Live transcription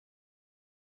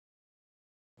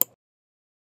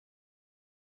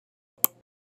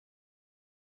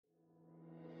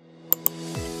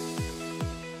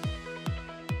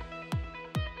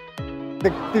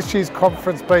This year's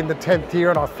conference being the 10th year,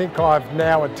 and I think I've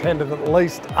now attended at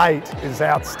least 8, is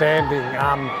outstanding.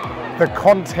 The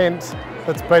content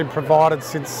that's been provided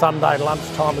since Sunday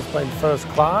lunchtime has been first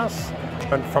class,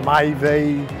 and from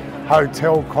AV,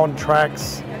 hotel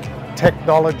contracts,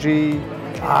 technology,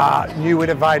 new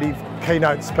innovative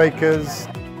keynote speakers.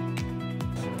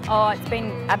 Oh, it's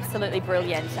been absolutely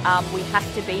brilliant. We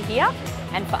have to be here,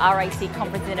 and for RAC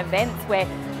Conference and Events, we're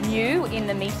new in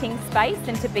the meeting space,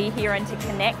 and to be here and to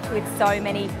connect with so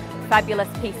many fabulous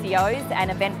PCOs and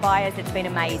event buyers, it's been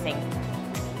amazing.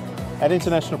 At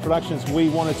International Productions, we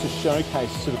wanted to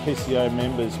showcase to the PCO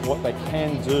members what they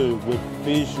can do with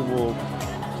visual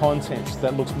content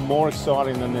that looks more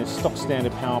exciting than their stock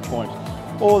standard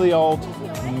PowerPoint or the old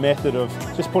method of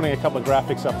just putting a couple of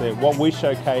graphics up there. What we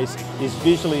showcase is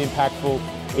visually impactful,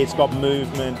 it's got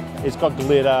movement, it's got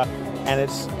glitter, and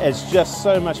it's just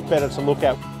so much better to look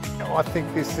at. I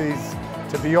think this is,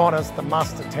 to be honest, the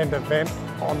must-attend event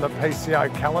on the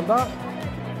PCO calendar.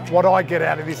 What I get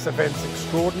out of this event's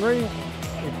extraordinary.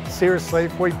 Seriously,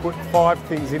 if we put 5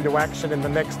 things into action in the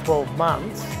next 12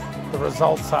 months, the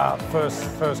results are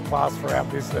first class for our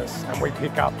business, and we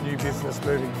pick up new business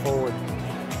moving forward.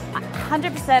 I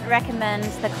 100% recommend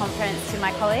the conference to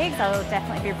my colleagues. I will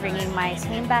definitely be bringing my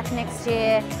team back next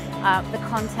year. The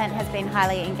content has been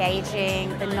highly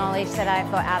engaging. The knowledge that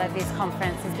I've got out of this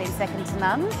conference has been second to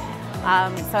none.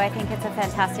 So I think it's a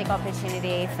fantastic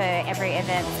opportunity for every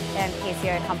event and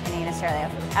PCO company in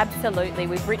Australia. Absolutely,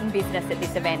 we've written business at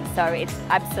this event, so it's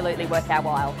absolutely worth our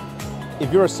while.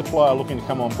 If you're a supplier looking to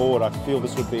come on board, I feel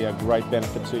this would be a great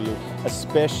benefit to you,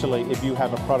 especially if you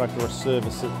have a product or a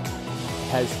service that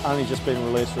has only just been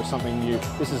released or something new.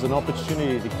 This is an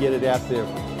opportunity to get it out there.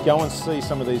 Go and see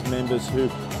some of these members who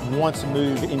want to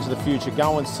move into the future.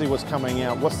 Go and see what's coming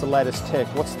out. What's the latest tech?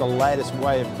 What's the latest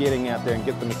way of getting out there and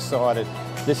get them excited?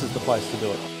 This is the place to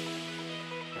do it.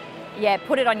 Yeah,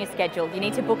 put it on your schedule. You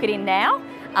need to book it in now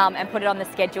and put it on the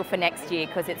schedule for next year,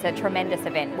 because it's a tremendous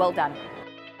event. Well done.